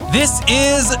This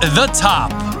is The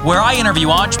Top, where I interview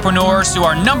entrepreneurs who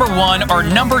are number one or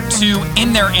number two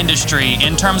in their industry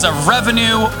in terms of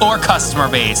revenue or customer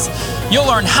base. You'll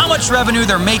learn how much revenue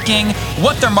they're making,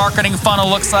 what their marketing funnel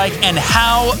looks like, and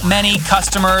how many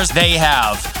customers they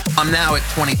have. I'm now at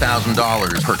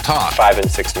 $20,000 per top. 5 and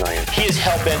 6 million. He is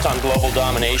hell-bent on global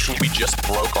domination. We just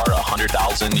broke our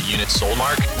 100,000 units sold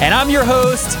mark. And I'm your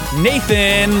host,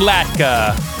 Nathan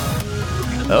Latka.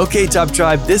 Okay, Top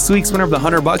Tribe, this week's winner of the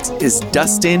 $100 is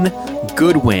Dustin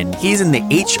Goodwin. He's in the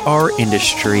HR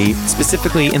industry,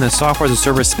 specifically in the software as a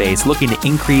service space, looking to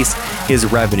increase his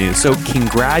revenue. So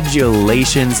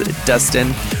congratulations,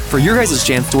 Dustin. For your guys'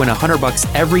 chance to win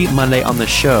 $100 every Monday on the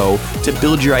show to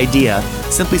build your idea,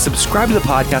 simply subscribe to the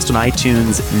podcast on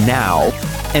iTunes now,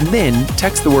 and then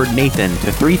text the word Nathan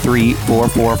to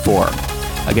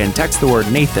 33444. Again, text the word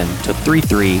Nathan to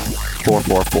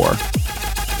 33444.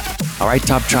 All right,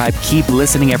 Top Tribe, keep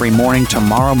listening every morning.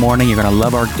 Tomorrow morning, you're going to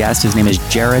love our guest. His name is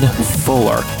Jared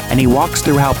Fuller, and he walks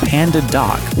through how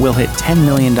PandaDoc will hit $10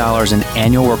 million in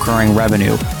annual recurring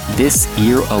revenue this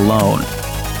year alone.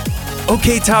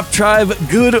 Okay, Top Tribe,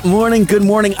 good morning, good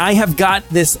morning. I have got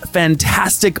this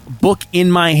fantastic book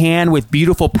in my hand with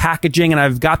beautiful packaging, and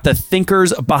I've got the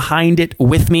thinkers behind it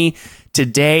with me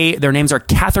today. Their names are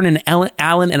Catherine and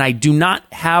Alan, and I do not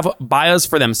have bios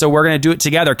for them, so we're going to do it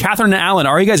together. Catherine and Alan,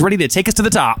 are you guys ready to take us to the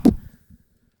top?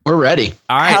 We're ready.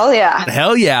 All right. Hell yeah.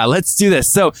 Hell yeah. Let's do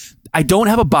this. So I don't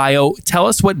have a bio. Tell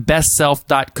us what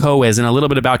bestself.co is and a little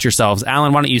bit about yourselves.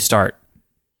 Alan, why don't you start?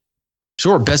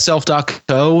 Sure.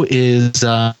 Bestself.co is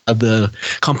the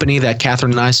company that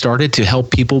Catherine and I started to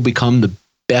help people become the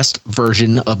best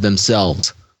version of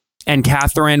themselves. And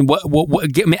Catherine,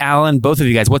 what give me, Alan, both of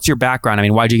you guys, what's your background? I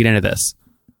mean, why'd you get into this?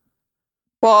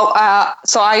 Well,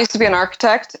 so I used to be an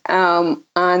architect,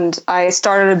 and I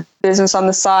started a business on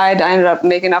the side. I ended up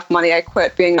making enough money. I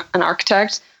quit being an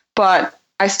architect, but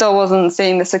I still wasn't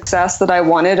seeing the success that I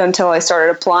wanted until I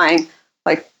started applying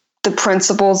like the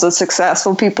principles that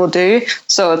successful people do.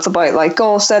 So it's about like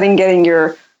goal setting, getting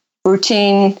your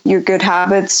routine, your good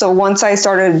habits. So once I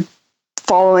started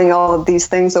following all of these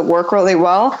things that work really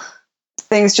well,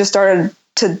 things just started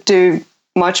to do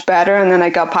much better. And then I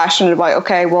got passionate about,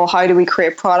 okay, well, how do we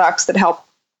create products that help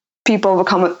people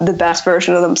become the best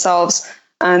version of themselves?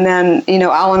 And then,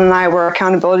 Alan and I were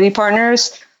accountability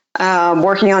partners,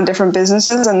 working on different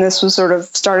businesses. And this was sort of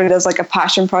started as like a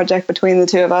passion project between the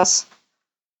two of us.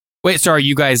 Wait, so are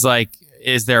you guys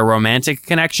is there a romantic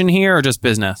connection here or just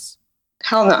business?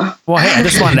 Hell no. Well, hey, I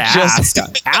just wanted to ask.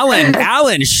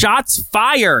 Alan, shots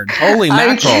fired. Holy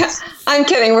mackerel. I'm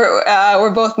kidding.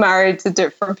 We're both married to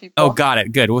different people. Oh, got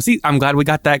it. Good. Well, see, I'm glad we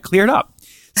got that cleared up.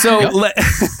 So,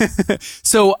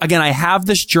 so again, I have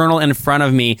this journal in front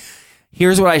of me.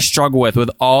 Here's what I struggle with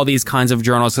all these kinds of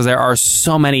journals, because there are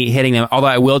so many hitting them. Although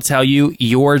I will tell you,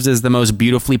 yours is the most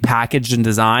beautifully packaged and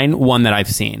designed one that I've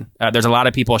seen. There's a lot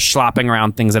of people slopping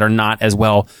around things that are not as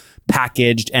well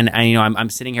packaged, and I'm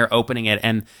sitting here opening it,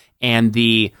 and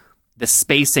the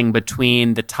spacing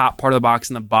between the top part of the box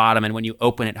and the bottom, and when you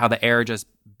open it, how the air just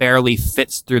barely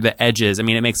fits through the edges. I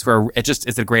mean, it makes for it's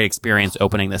a great experience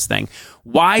opening this thing.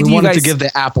 Why do you guys to give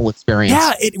the Apple experience?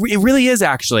 Yeah, it really is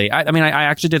actually. I mean, I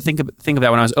actually did think of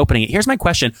that when I was opening it. Here's my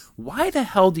question: why the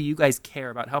hell do you guys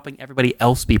care about helping everybody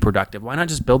else be productive? Why not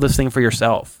just build this thing for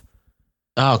yourself?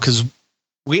 Oh, because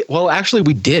we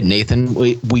did, Nathan.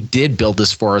 We did build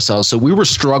this for ourselves. So we were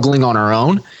struggling on our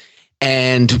own,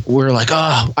 and we're like,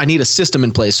 oh, I need a system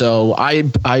in place. So I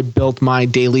built my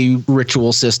daily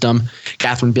ritual system.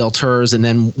 Catherine built hers. And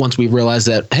then once we realized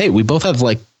that, hey, we both have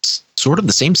like sort of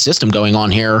the same system going on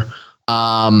here.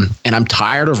 And I'm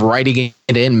tired of writing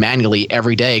it in manually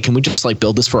every day. Can we just like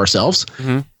build this for ourselves?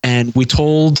 Mm-hmm. And we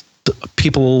told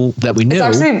people that we knew.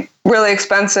 It's actually really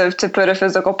expensive to put a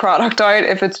physical product out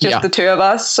if it's just the two of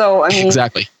us. So I mean,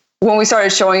 exactly. When we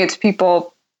started showing it to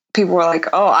people were like,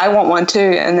 oh, I want one too.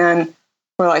 And then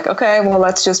we're like, okay, well,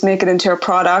 let's just make it into a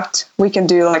product. We can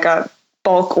do like a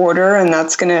bulk order, and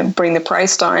that's going to bring the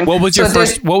price down. What was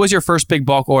your first big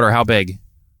bulk order? How big?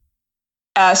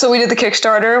 So we did the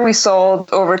Kickstarter. We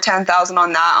sold over 10,000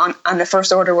 on that. And the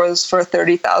first order was for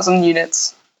 30,000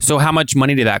 units. So how much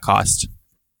money did that cost?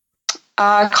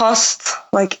 Cost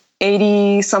like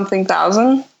 80 something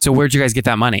thousand. So where'd you guys get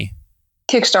that money?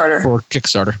 Kickstarter. For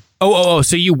Kickstarter. Oh!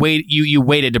 So you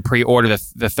waited to pre-order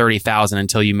the 30,000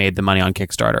 until you made the money on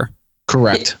Kickstarter.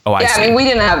 Correct. Oh, I see. I mean, we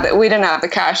didn't have the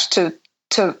cash to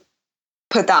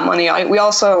put that money out. We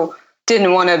also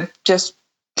didn't want to just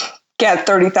get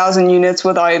 30,000 units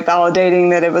without validating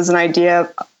that it was an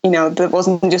idea, that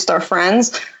wasn't just our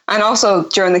friends. And also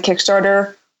during the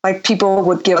Kickstarter, like people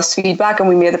would give us feedback and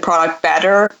we made the product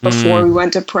better before we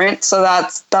went to print. So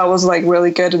that was like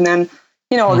really good. And then,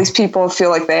 all these people feel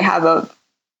like they have a,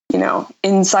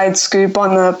 inside scoop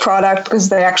on the product because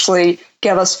they actually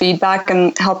gave us feedback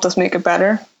and helped us make it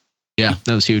better. Yeah,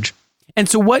 that was huge. And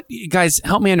so what, guys,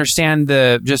 help me understand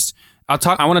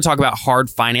I want to talk about hard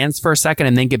finance for a second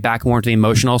and then get back more into the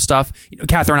emotional stuff.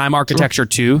 Catherine, I'm architecture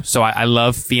too, so I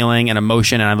love feeling and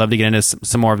emotion, and I'd love to get into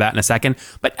some more of that in a second.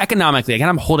 But economically, again,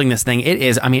 I'm holding this thing. It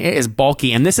is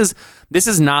bulky, and this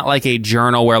is not like a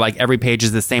journal where like every page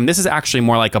is the same. This is actually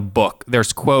more like a book.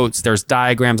 There's quotes, there's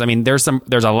diagrams. I mean, there's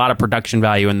a lot of production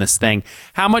value in this thing.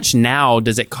 How much now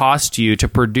does it cost you to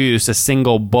produce a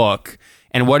single book,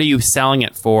 and what are you selling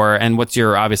it for, and what's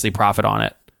your obviously profit on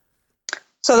it?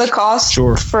 So the cost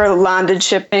for landed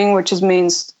shipping, which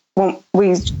means when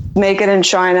we make it in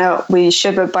China, we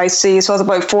ship it by sea. So it's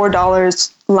about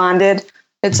 $4 landed.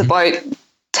 It's about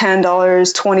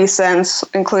 $10.20,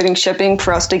 including shipping,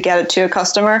 for us to get it to a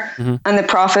customer. And the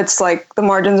profits, like the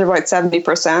margins are about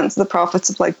 70%. So the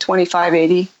profits is like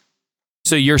 25-80.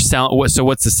 So you're selling. So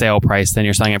what's the sale price? Then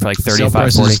you're selling it for like 35, sale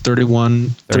price 40? is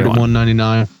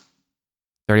 $31.99.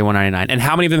 $31.99. And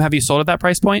how many of them have you sold at that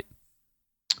price point?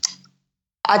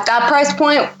 At that price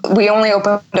point, we only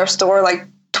opened our store like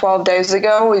 12 days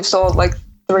ago. We've sold like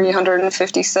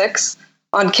 356.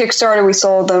 On Kickstarter, we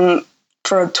sold them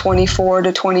for 24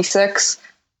 to 26.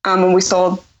 And we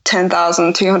sold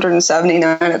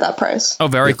 10,279 at that price. Oh,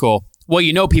 very cool. Well,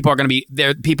 people are going to be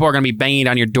there. People are going to be banging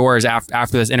on your doors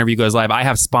after this interview goes live. I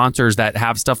have sponsors that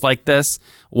have stuff like this,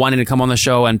 wanting to come on the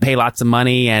show and pay lots of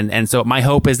money. And so my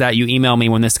hope is that you email me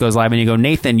when this goes live and you go,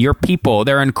 Nathan, your people,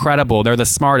 they're incredible. They're the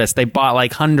smartest. They bought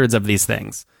like hundreds of these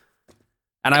things.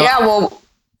 And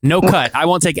no cut. I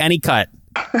won't take any cut.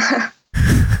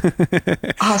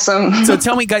 Awesome. So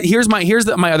tell me, guys, here's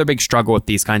my other big struggle with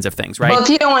these kinds of things, right? Well, if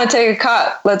you don't want to take a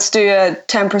cut, let's do a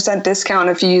 10% discount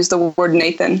if you use the word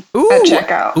Nathan at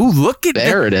checkout. Ooh, look at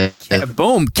there it is. Yeah,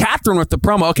 boom. Catherine with the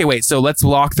promo. Okay, wait. So let's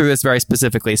walk through this very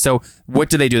specifically. So what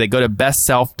do? They go to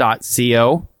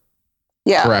bestself.co.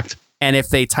 Yeah. Correct. And if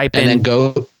they type and in... then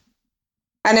go...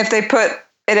 And if they put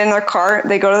it in their cart,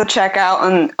 they go to the checkout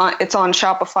and it's on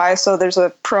Shopify. So there's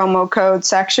a promo code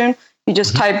section. You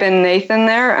just type in Nathan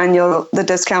there and the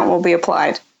discount will be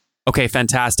applied. Okay,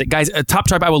 fantastic. Guys, Top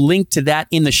Tribe, I will link to that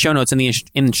in the show notes and the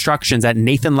instructions at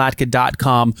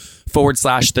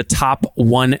nathanlatka.com/the top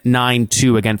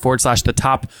 192. Again, /the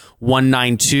top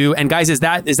 192. And guys, is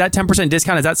that 10%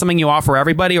 discount? Is that something you offer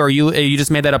everybody, or you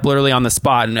just made that up literally on the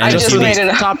spot? And I just made it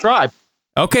up. Top Tribe.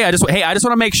 Okay, I just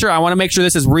want to make sure. I want to make sure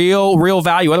this is real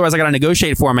value. Otherwise, I got to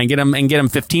negotiate for them and get them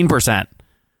 15%.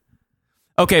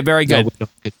 Okay, very good.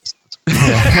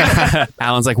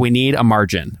 Alan's like, we need a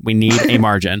margin.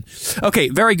 Okay,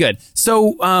 very good.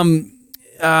 So,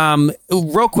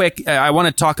 real quick, I want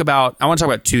to talk about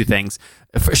two things.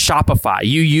 For Shopify,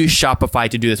 you use Shopify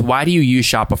to do this. Why do you use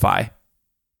Shopify?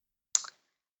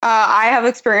 I have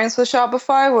experience with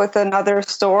Shopify with another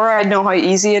store. I know how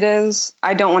easy it is.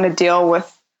 I don't want to deal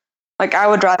with, I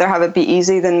would rather have it be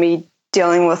easy than me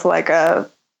dealing with like a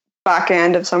back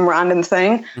end of some random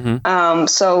thing.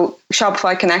 So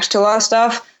Shopify connects to a lot of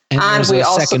stuff. And we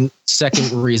also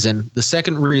second reason. The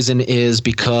second reason is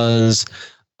because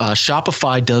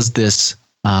Shopify does this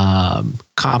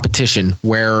competition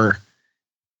where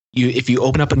if you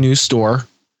open up a new store,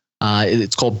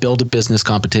 it's called Build a Business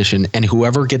Competition, and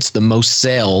whoever gets the most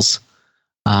sales,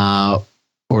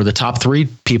 or the top 3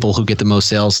 people who get the most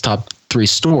sales, top 3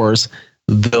 stores,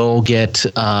 they'll get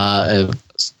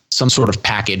some sort of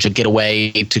package, a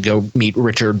getaway to go meet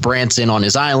Richard Branson on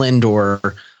his island, or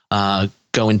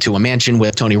go into a mansion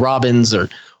with Tony Robbins, or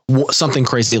something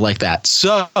crazy like that.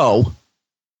 So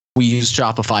we use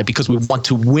Shopify because we want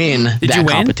to win that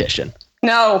competition.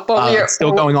 No, but it's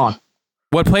still going on.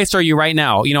 What place are you right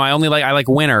now? I like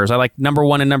winners. I like number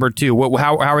 1 and number 2.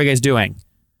 How are you guys doing?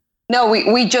 No,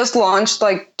 we just launched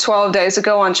like 12 days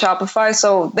ago on Shopify,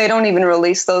 so they don't even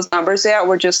release those numbers yet.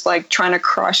 We're just like trying to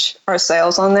crush our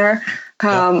sales on there,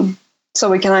 so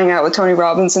we can hang out with Tony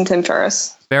Robbins and Tim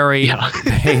Ferriss.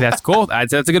 Hey, that's cool.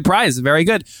 That's a good prize. Very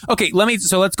good. Okay,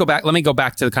 let's go back. Let me go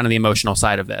back to kind of the emotional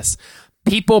side of this.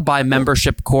 People buy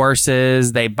membership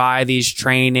courses. They buy these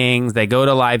trainings. They go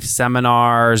to live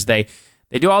seminars. They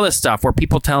do all this stuff where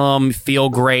people tell them feel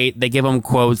great. They give them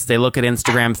quotes. They look at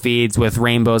Instagram feeds with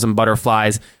rainbows and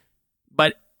butterflies,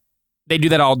 but they do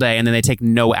that all day and then they take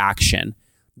no action.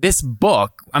 This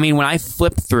book, when I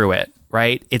flip through it,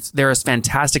 right? There is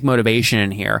fantastic motivation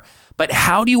in here. But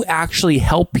how do you actually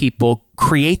help people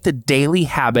create the daily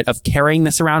habit of carrying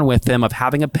this around with them, of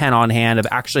having a pen on hand, of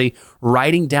actually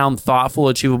writing down thoughtful,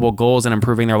 achievable goals and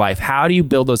improving their life? How do you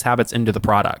build those habits into the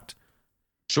product?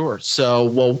 Sure. So,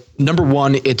 well, number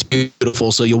one, it's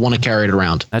beautiful, so you'll want to carry it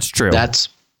around. That's true. That's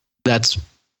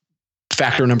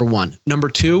factor number one. Number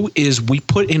two is we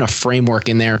put in a framework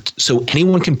in there so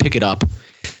anyone can pick it up,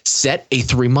 set a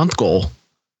 3-month goal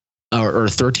or a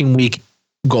 13-week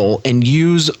goal, and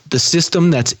use the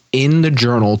system that's in the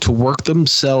journal to work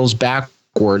themselves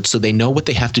backwards so they know what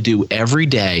they have to do every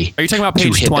day. Are you talking about to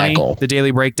page hit 20, that goal. the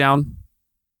daily breakdown?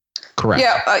 Correct.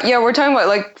 Yeah, we're talking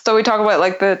about so we talk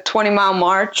about the 20-mile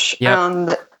march,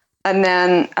 Yep. and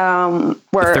then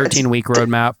where 13-week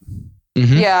roadmap.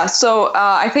 Mm-hmm. Yeah, so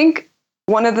I think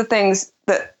one of the things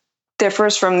that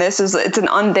differs from this is it's an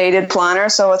undated planner,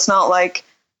 so it's not like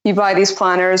you buy these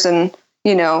planners and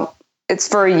it's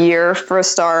for a year for a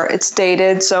start. It's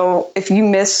dated, so if you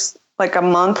miss like a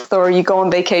month or you go on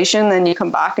vacation, then you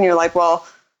come back and you're like, well,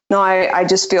 no, I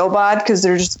just feel bad because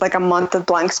there's just like a month of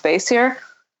blank space here.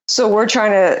 So we're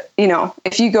trying to,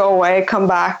 if you go away, come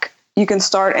back, you can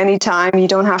start anytime. You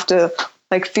don't have to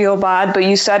like feel bad, but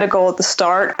you set a goal at the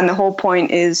start. And the whole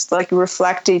point is like you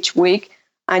reflect each week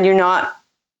and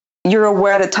you're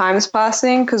aware that time is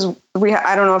passing because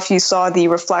I don't know if you saw the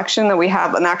reflection that we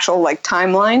have an actual like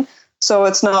timeline. So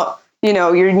it's not,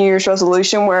 your New Year's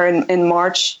resolution where in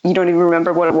March, you don't even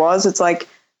remember what it was. It's like,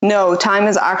 no, time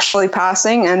is actually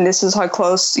passing, and this is how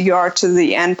close you are to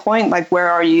the end point. Like, where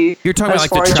are you? You're talking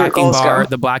about like the tracking bar,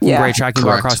 the black and gray tracking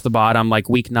bar across the bottom, like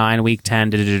week 9, week 10,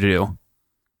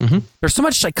 Mm-hmm. There's so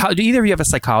much psychology. Do either of you have a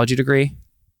psychology degree?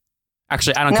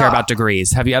 Actually, I don't care about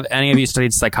degrees. Have any of you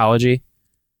studied psychology?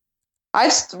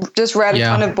 I just read a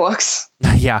ton of books.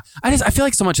 Yeah. I feel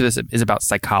like so much of this is about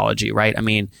psychology, right? I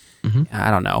mean, I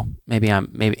don't know. Maybe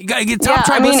Top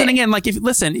Tribe listening in. Like,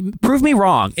 prove me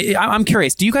wrong. I'm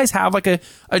curious. Do you guys have like a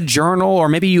journal, or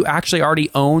maybe you actually already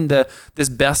own this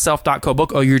bestself.co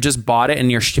book? Oh, you just bought it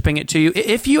and you're shipping it to you.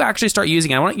 If you actually start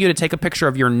using it, I want you to take a picture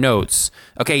of your notes.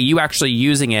 Okay. You actually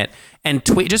using it and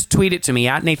tweet it to me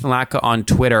at Nathan Latka on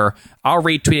Twitter. I'll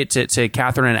retweet it to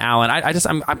Catherine and Alan.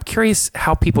 I'm curious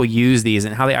how people use these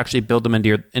and how they actually build them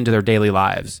into their daily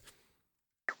lives.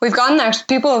 We've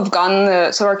people have gotten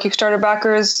our Kickstarter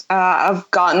backers have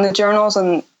gotten the journals,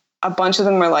 and a bunch of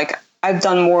them are like, I've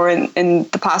done more in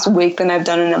the past week than I've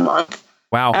done in a month.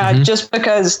 Wow. Just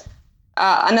because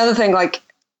another thing, like,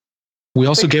 we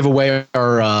also gave away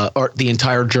our the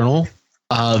entire journal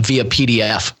via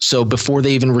PDF. So before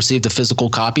they even received the physical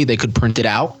copy, they could print it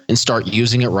out and start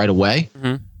using it right away.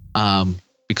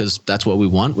 Because that's what we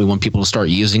want. We want people to start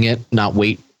using it, not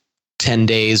wait 10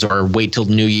 days or wait till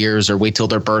New Year's or wait till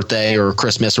their birthday or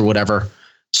Christmas or whatever.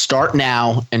 Start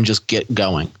now and just get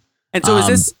going. And so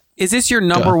is this your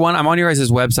number one? I'm on your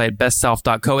guys' website,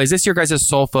 bestself.co. Is this your guys'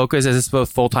 sole focus? Is this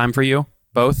both full-time for you?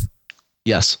 Both?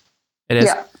 Yes. It is?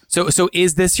 Yeah. So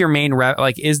is this your main,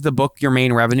 is the book your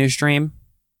main revenue stream?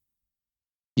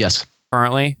 Yes.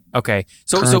 Currently? Okay.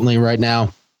 Currently right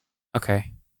now. Okay.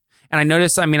 And I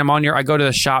noticed, I go to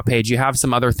the shop page, you have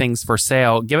some other things for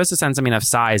sale. Give us a sense, of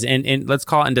size. In let's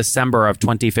call it in December of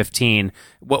 2015,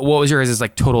 what was your guys'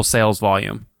 like total sales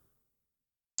volume?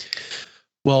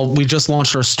 Well, we just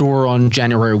launched our store on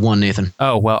January 1, Nathan.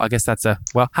 Oh, well, I guess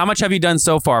how much have you done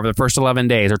so far for the first 11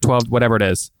 days or 12, whatever it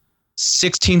is?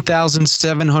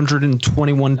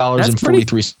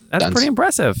 $16,721.43. That's pretty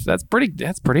impressive. That's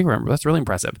really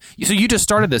impressive. So you just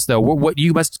started this though. What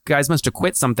guys must have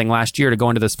quit something last year to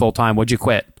go into this full time. What'd you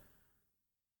quit?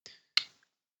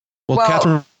 Well,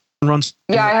 Catherine runs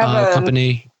I have a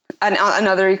company,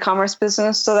 another e-commerce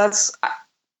business. So that's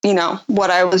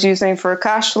what I was using for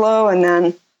cash flow, and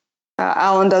then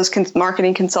Alan does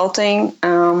marketing consulting.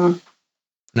 And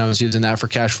I was using that for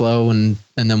cash flow, and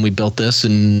then we built this,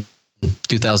 and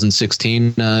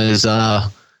 2016 is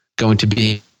going to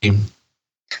be.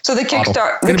 So the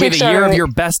Kickstarter. It's going to be the year of your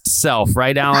best self,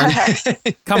 right, Alan?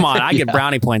 Come on, I get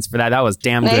brownie points for that. That was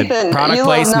damn good. Nathan, Product you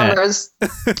placement. love numbers.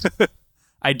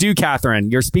 I do,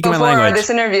 Catherine. You're speaking Before my language. this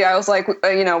interview, I was like,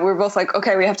 we were both like,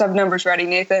 okay, we have to have numbers ready.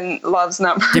 Nathan loves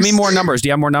numbers. Give me more numbers. Do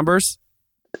you have more numbers?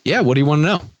 Yeah. What do you want to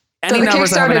know? So the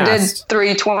numbers Kickstarter did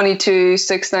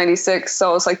 322,696,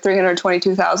 so it's like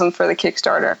 322,000 for the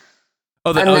Kickstarter.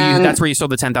 That's where you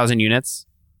sold the 10,000 units?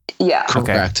 Yeah.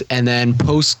 Correct. And then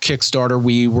post Kickstarter,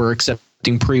 we were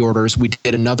accepting pre-orders. We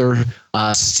did another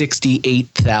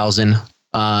 68,000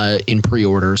 in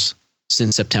pre-orders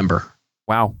since September.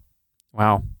 Wow.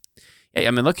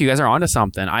 Look, you guys are onto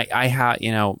something. I have,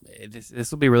 this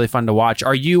will be really fun to watch.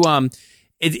 Are you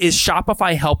Is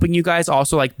Shopify helping you guys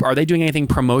also? Like, are they doing anything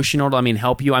promotional to,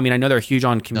 help you? I know they're huge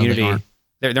on community. No,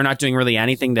 they they're not doing really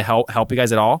anything to help you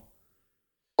guys at all?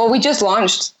 Well, we just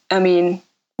launched. Are they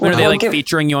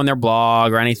featuring you on their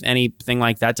blog or anything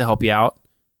like that to help you out?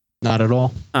 Not at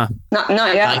all. Not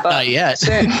yet. Not yet.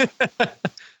 Soon.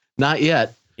 Not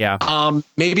yet. Yeah.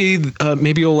 Maybe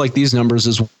you'll like these numbers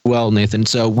as well, Nathan.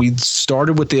 So we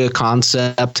started with the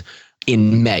concept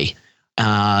in May.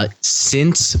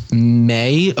 Since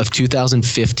May of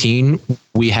 2015,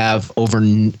 we went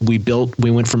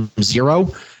from 0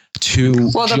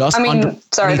 to under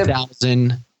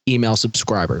 20,000 email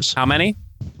subscribers. How many?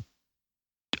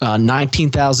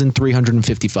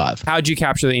 19,355. How'd you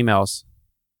capture the emails?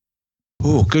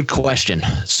 Oh, good question.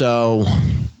 So,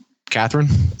 Catherine?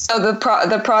 So the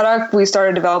product we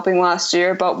started developing last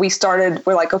year, but we're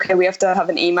like, okay, we have to have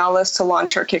an email list to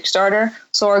launch our Kickstarter.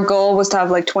 So our goal was to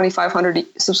have like 2,500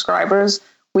 subscribers.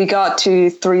 We got to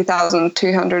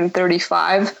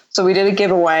 3,235. So we did a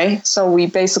giveaway. So we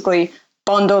basically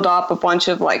bundled up a bunch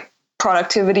of like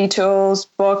productivity tools,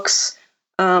 books,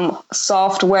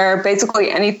 software,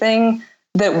 basically anything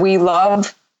that we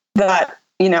love that,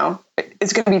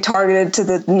 it's going to be targeted to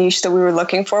the niche that we were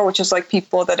looking for, which is like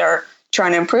people that are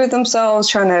trying to improve themselves,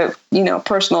 trying to,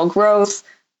 personal growth,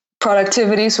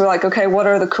 productivity. So we're like, okay, what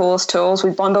are the coolest tools? We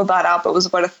bundled that up. It was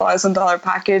about $1,000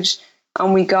 package.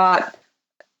 And we got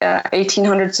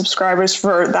 1,800 subscribers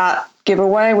for that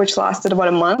giveaway, which lasted about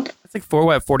a month. That's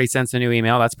like 40 cents a new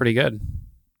email. That's pretty good.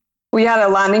 We had a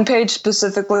landing page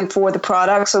specifically for the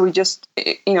product. So we just,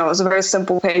 it was a very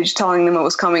simple page telling them it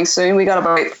was coming soon. We got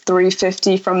about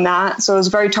 350 from that. So it was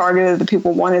very targeted that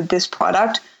people wanted this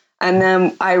product. And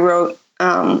then I wrote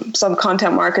some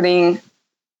content marketing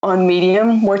on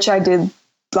Medium, which I did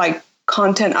like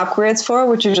content upgrades for,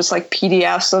 which are just like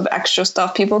PDFs of extra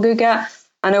stuff people could get.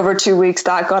 And over 2 weeks,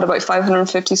 that got about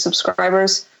 550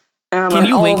 subscribers. Can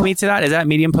you link me to that? Is that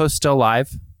Medium post still live?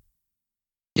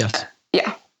 Yes.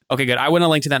 Yeah. Okay, good. I want to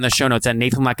link to that in the show notes at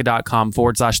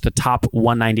nathanlatka.com/the top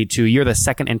 192. You're the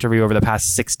second interview over the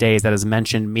past 6 days that has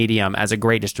mentioned Medium as a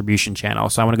great distribution channel.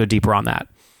 So I want to go deeper on that.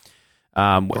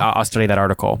 I'll study that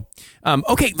article.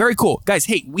 Okay, very cool, guys.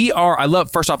 Hey, I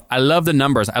love the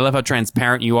numbers. I love how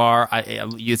transparent you are.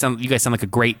 You guys sound like a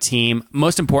great team.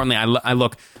 Most importantly,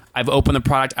 I've opened the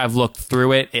product. I've looked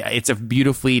through it. It's a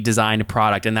beautifully designed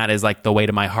product, and that is like the way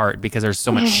to my heart because there's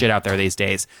so much shit out there these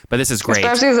days. But this is great.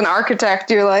 Especially as an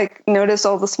architect, you're like notice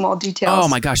all the small details. Oh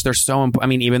my gosh, they're so.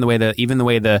 Even the way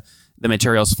the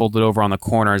material is folded over on the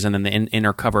corners, and then the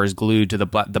inner cover is glued to the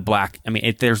black.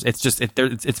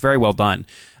 It's very well done.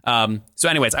 So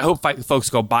anyways, I hope folks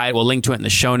go buy it. We'll link to it in the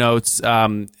show notes at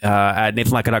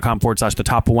nathanlatka.com/the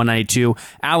top 192.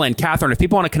 Alan, Catherine, if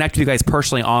people want to connect with you guys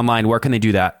personally online, where can they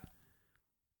do that?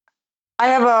 I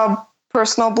have a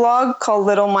personal blog called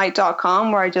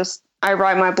littlemight.com where I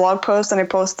write my blog posts and I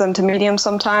post them to Medium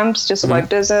sometimes, just about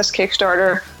business,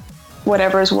 Kickstarter,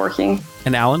 whatever is working.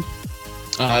 And Alan?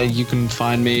 You can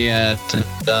find me at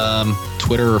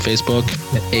Twitter or Facebook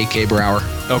at AK Brower.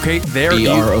 Okay, there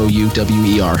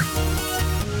BROUWER.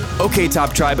 Okay,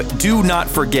 Top Tribe, do not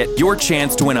forget your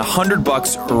chance to win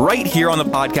 $100 right here on the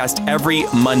podcast every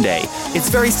Monday. It's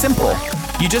very simple.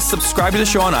 You just subscribe to the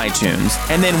show on iTunes,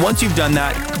 and then once you've done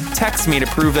that, text me to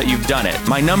prove that you've done it.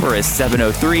 My number is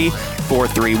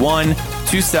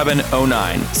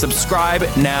 703-431-2709. Subscribe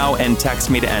now and text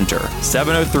me to enter.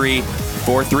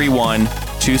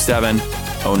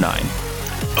 703-431-2709.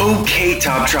 Okay,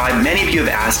 Top Tribe, many of you have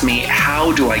asked me,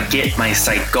 how do I get my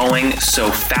site going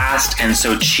so fast and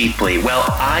so cheaply? Well,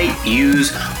 I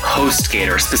use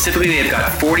HostGator. Specifically, they've got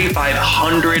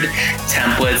 4,500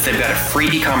 templates. They've got a free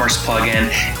e-commerce plugin.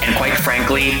 And quite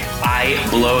frankly, I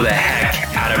blow the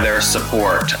heck out of their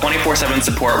support. 24/7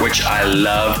 support, which I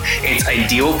love. It's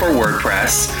ideal for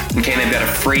WordPress. Okay, they've got a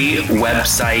free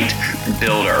website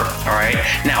builder. All right.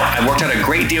 Now, I worked out a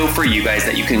great deal for you guys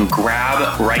that you can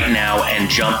grab right now and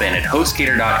jump in at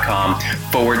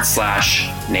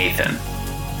HostGator.com/Nathan.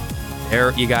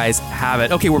 There you guys have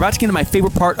it. Okay, we're about to get into my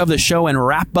favorite part of the show and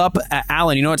wrap up.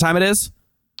 Alan, you know what time it is?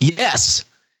 Yes.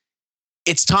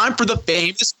 It's time for the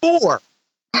famous four.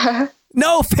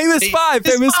 No, famous five.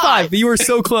 Famous five. You were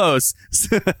so close.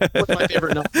 What's my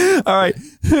favorite number? All right.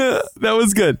 That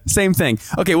was good. Same thing.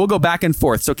 Okay, we'll go back and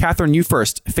forth. So, Catherine, you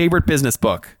first. Favorite business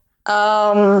book?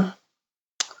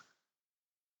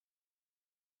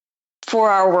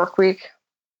 4-Hour Workweek,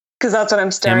 because that's what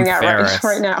I'm staring at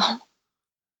right now.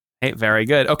 Hey, very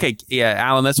good. Okay, yeah,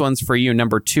 Alan, this one's for you.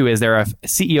 Number 2, is there a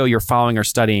CEO you're following or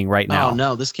studying right now? Oh,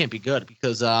 no, this can't be good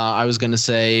because I was going to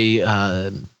say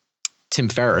Tim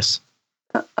Ferriss.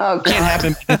 Oh, God. Can't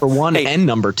happen number 1 and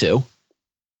number 2.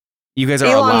 You guys are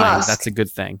Elon aligned. Musk. That's a good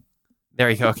thing. There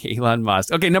you go. Okay, Elon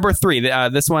Musk. Okay, number 3.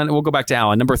 This one, we'll go back to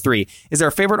Alan. Number 3. Is there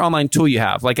a favorite online tool you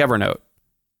have, like Evernote?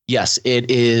 Yes,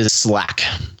 it is Slack.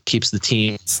 Keeps the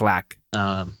team Slack.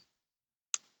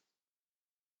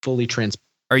 fully transparent.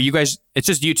 Are you guys, it's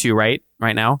just you two, right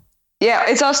now? Yeah,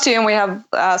 it's us two, and we have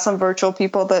some virtual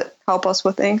people that help us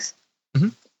with things.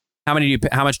 How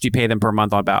much do you pay them per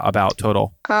month about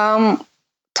total?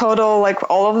 Total, like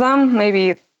all of them, maybe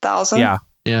 1,000.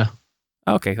 Yeah.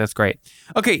 Okay, that's great.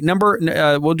 Okay,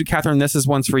 we'll do Catherine. This is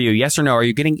one's for you. Yes or no? Are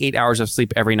you getting 8 hours of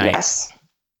sleep every night? Yes.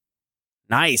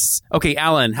 Nice. Okay,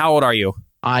 Alan, how old are you?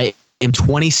 I am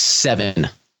 27.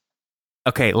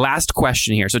 Okay, last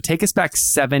question here. So take us back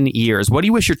 7 years. What do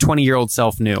you wish your 20-year-old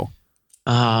self knew?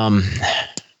 I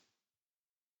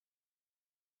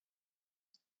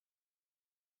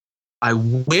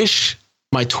wish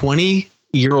my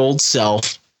 20-year-old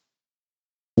self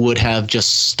would have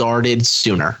just started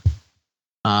sooner,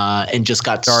 and just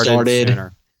got started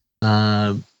sooner.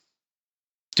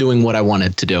 Doing what I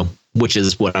wanted to do, which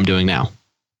is what I'm doing now.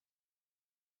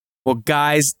 Well,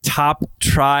 guys, Top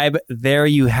Tribe, there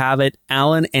you have it.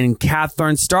 Alan and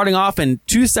Catherine starting off in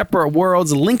 2 separate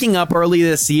worlds, linking up early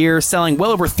this year, selling well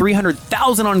over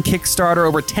 300,000 on Kickstarter,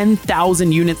 over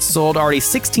 10,000 units sold, already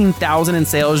 16,000 in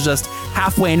sales just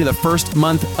halfway into the first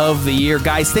month of the year.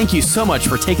 Guys, thank you so much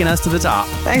for taking us to the top.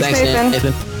 Thanks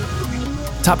Nathan.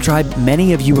 Top Tribe,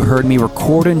 many of you heard me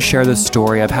record and share the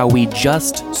story of how we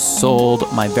just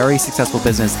sold my very successful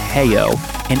business, Heyo,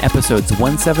 in episodes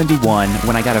 171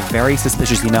 when I got a very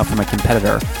suspicious email from a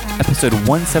competitor, episode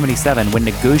 177 when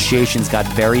negotiations got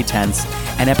very tense,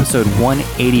 and episode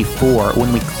 184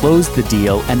 when we closed the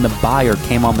deal and the buyer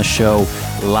came on the show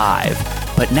live.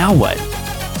 But now what?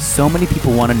 So many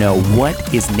people want to know,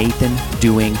 what is Nathan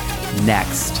doing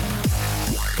next?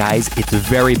 Guys, it's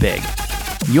very big.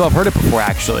 You have heard it before,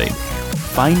 actually.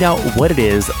 Find out what it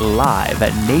is live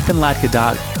at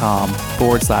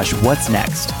nathanlatka.com/what's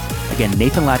next. Again,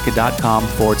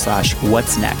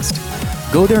 nathanlatka.com/what's next.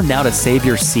 Go there now to save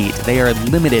your seat. They are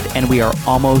limited and we are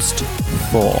almost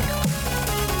full.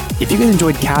 If you guys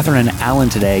enjoyed Catherine and Alan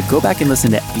today, go back and listen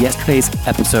to yesterday's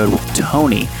episode with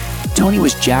Tony. Tony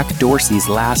was Jack Dorsey's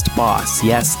last boss.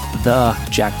 Yes, the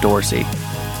Jack Dorsey.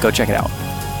 Go check it out.